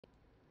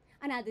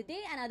Another day,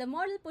 another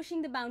model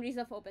pushing the boundaries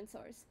of open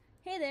source.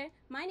 Hey there,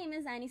 my name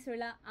is Annie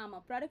Surla. I'm a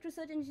product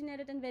research engineer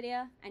at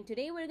NVIDIA, and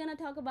today we're going to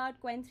talk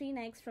about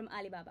Qwen3-Next from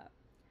Alibaba.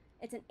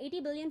 It's an 80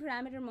 billion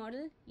parameter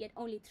model, yet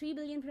only 3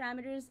 billion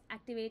parameters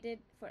activated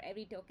for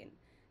every token.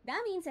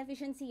 That means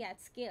efficiency at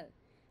scale.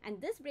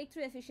 And this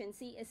breakthrough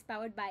efficiency is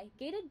powered by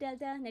gated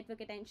delta network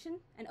attention,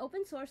 an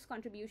open source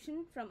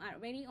contribution from our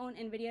very own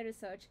NVIDIA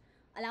research,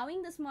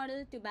 allowing this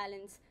model to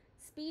balance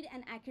speed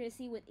and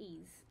accuracy with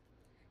ease.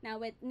 Now,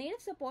 with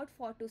native support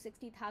for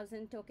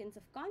 260,000 tokens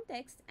of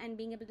context and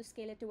being able to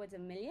scale it towards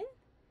 1 million,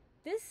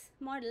 this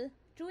model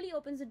truly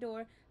opens the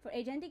door for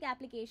agentic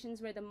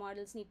applications where the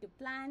models need to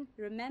plan,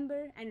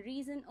 remember, and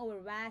reason over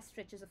vast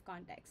stretches of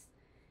context.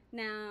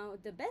 Now,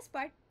 the best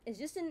part is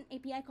just an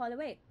API call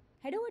away.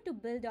 Head over to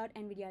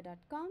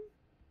build.nvidia.com,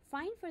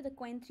 find for the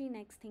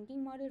Qwen3-Next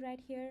thinking model right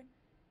here,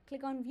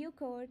 click on View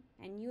Code,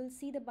 and you'll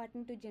see the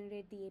button to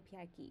generate the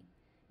API key.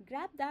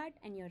 Grab that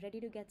and you're ready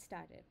to get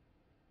started.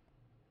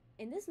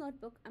 In this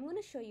notebook, I'm going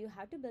to show you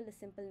how to build a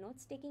simple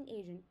notes-taking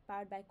agent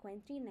powered by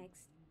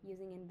Qwen3-Next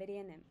using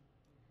NVIDIA NIM.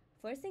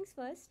 First things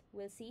first,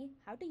 we'll see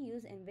how to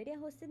use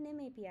NVIDIA-hosted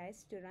NIM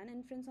APIs to run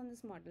inference on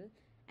this model,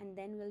 and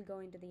then we'll go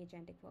into the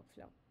agentic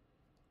workflow.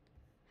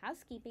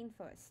 Housekeeping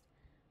first.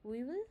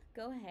 We will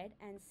go ahead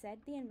and set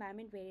the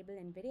environment variable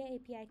NVIDIA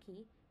API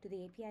key to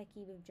the API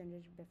key we've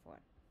generated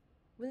before.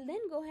 We'll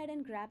then go ahead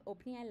and grab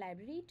OpenAI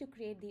library to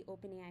create the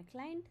OpenAI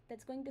client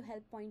that's going to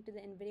help point to the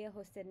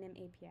NVIDIA-hosted NIM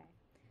API.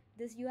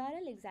 This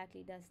URL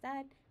exactly does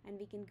that, and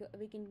we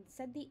can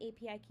set the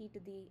API key to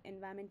the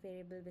environment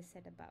variable we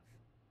set above.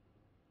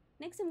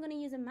 Next, I'm going to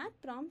use a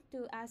math prompt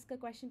to ask a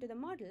question to the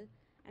model,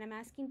 and I'm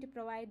asking to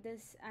provide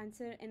this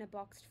answer in a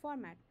boxed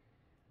format.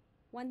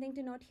 One thing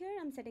to note here,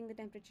 I'm setting the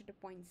temperature to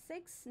 0.6.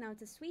 Now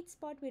it's a sweet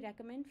spot we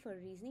recommend for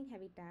reasoning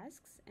heavy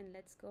tasks, and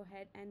let's go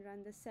ahead and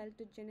run the cell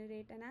to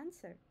generate an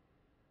answer.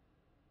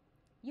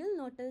 You'll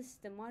notice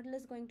the model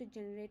is going to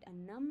generate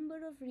a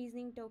number of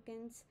reasoning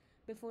tokens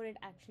before it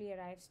actually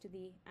arrives to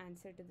the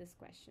answer to this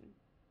question.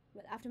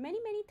 Well, after many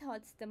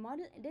thoughts, the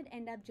model did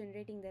end up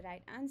generating the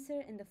right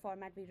answer in the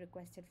format we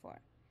requested for.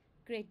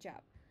 Great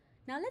job.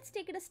 Now let's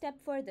take it a step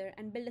further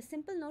and build a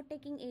simple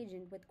note-taking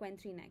agent with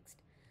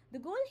Qwen3-Next. The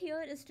goal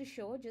here is to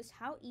show just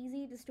how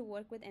easy it is to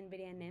work with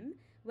NVIDIA NIM,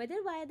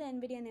 whether via the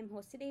NVIDIA NIM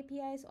hosted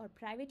APIs or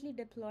privately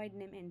deployed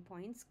NIM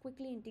endpoints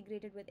quickly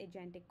integrated with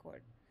agentic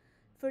code.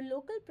 For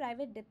local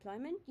private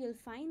deployment, you'll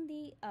find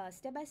the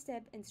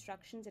step-by-step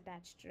instructions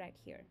attached right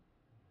here.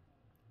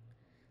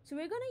 So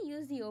we're going to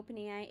use the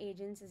OpenAI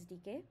Agents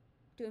SDK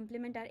to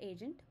implement our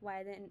agent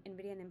via the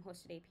NVIDIA NIM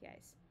hosted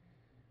APIs.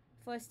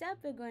 First up,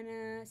 we're going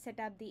to set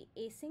up the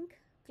async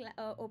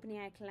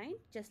OpenAI client,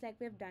 just like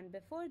we've done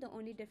before. The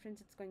only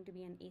difference, it's going to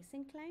be an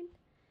async client.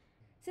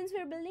 Since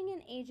we're building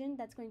an agent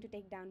that's going to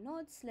take down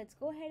notes, let's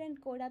go ahead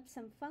and code up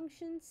some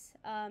functions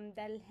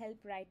that'll help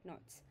write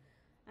notes.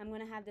 I'm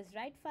going to have this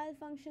write file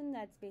function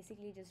that's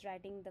basically just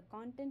writing the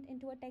content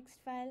into a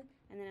text file,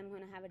 and then I'm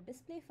going to have a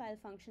display file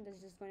function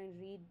that's just going to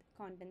read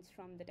contents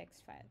from the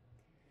text file.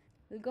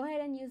 We'll go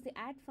ahead and use the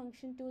add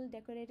function tool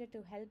decorator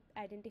to help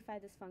identify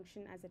this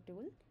function as a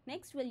tool.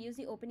 Next, we'll use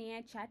the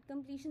OpenAI chat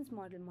completions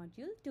model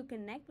module to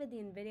connect with the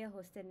NVIDIA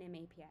hosted NIM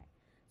API.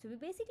 So we're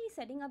basically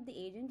setting up the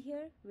agent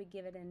here. We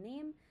give it a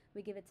name,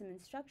 we give it some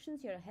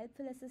instructions. You're a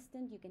helpful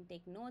assistant. You can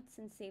take notes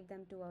and save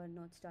them to our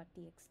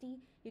notes.txt.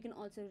 You can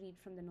also read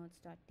from the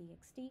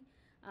notes.txt.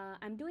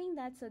 I'm doing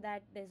that so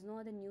that there's no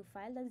other new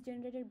file that's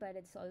generated, but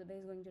it's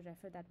always going to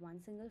refer that one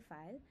single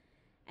file.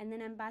 And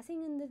then I'm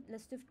passing in the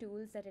list of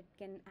tools that it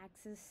can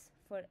access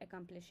for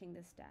accomplishing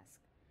this task.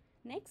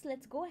 Next,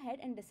 let's go ahead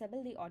and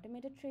disable the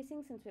automated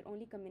tracing since we're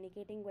only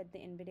communicating with the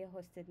NVIDIA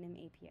hosted NIM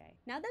API.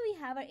 Now that we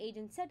have our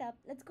agent set up,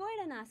 let's go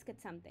ahead and ask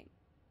it something.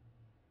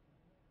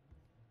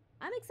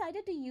 I'm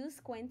excited to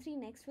use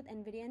Qwen3-Next with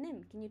NVIDIA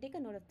NIM. Can you take a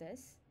note of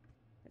this?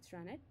 Let's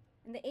run it.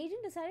 And the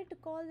agent decided to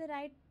call the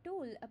right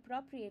tool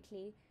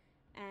appropriately,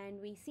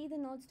 and we see the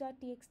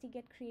notes.txt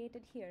get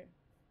created here.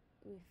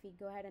 If we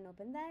go ahead and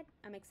open that,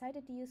 I'm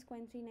excited to use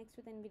Qwen3-Next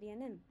with NVIDIA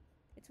NIM.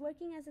 It's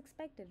working as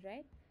expected,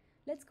 right?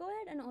 Let's go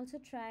ahead and also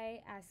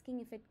try asking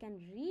if it can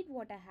read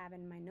what I have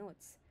in my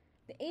notes.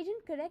 The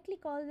agent correctly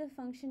called the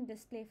function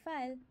display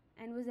file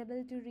and was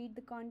able to read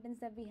the contents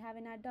that we have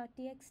in our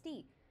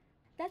 .txt.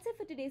 That's it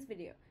for today's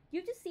video.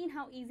 You've just seen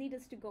how easy it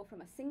is to go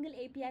from a single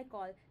API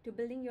call to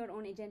building your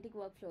own agentic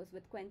workflows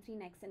with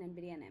Qwen3-Next and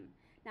NVIDIA NIM.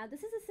 Now,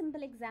 this is a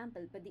simple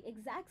example, but the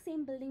exact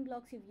same building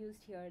blocks you've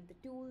used here,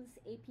 the tools,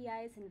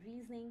 APIs, and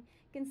reasoning,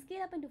 can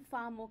scale up into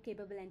far more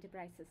capable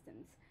enterprise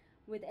systems.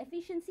 With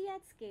efficiency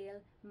at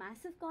scale,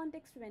 massive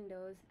context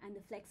windows, and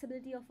the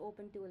flexibility of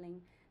open tooling,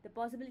 the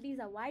possibilities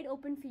are wide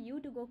open for you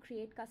to go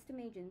create custom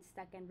agents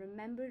that can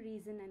remember,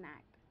 reason, and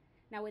act.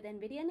 Now with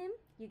NVIDIA NIM,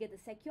 you get the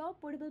secure,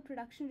 portable,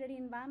 production-ready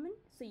environment,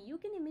 so you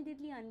can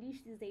immediately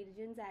unleash these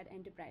agents at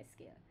enterprise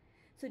scale.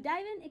 So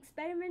dive in,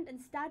 experiment, and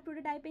start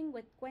prototyping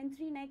with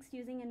Qwen3-Next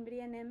using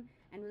NVIDIA NIM,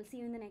 and we'll see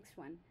you in the next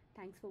one.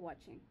 Thanks for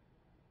watching.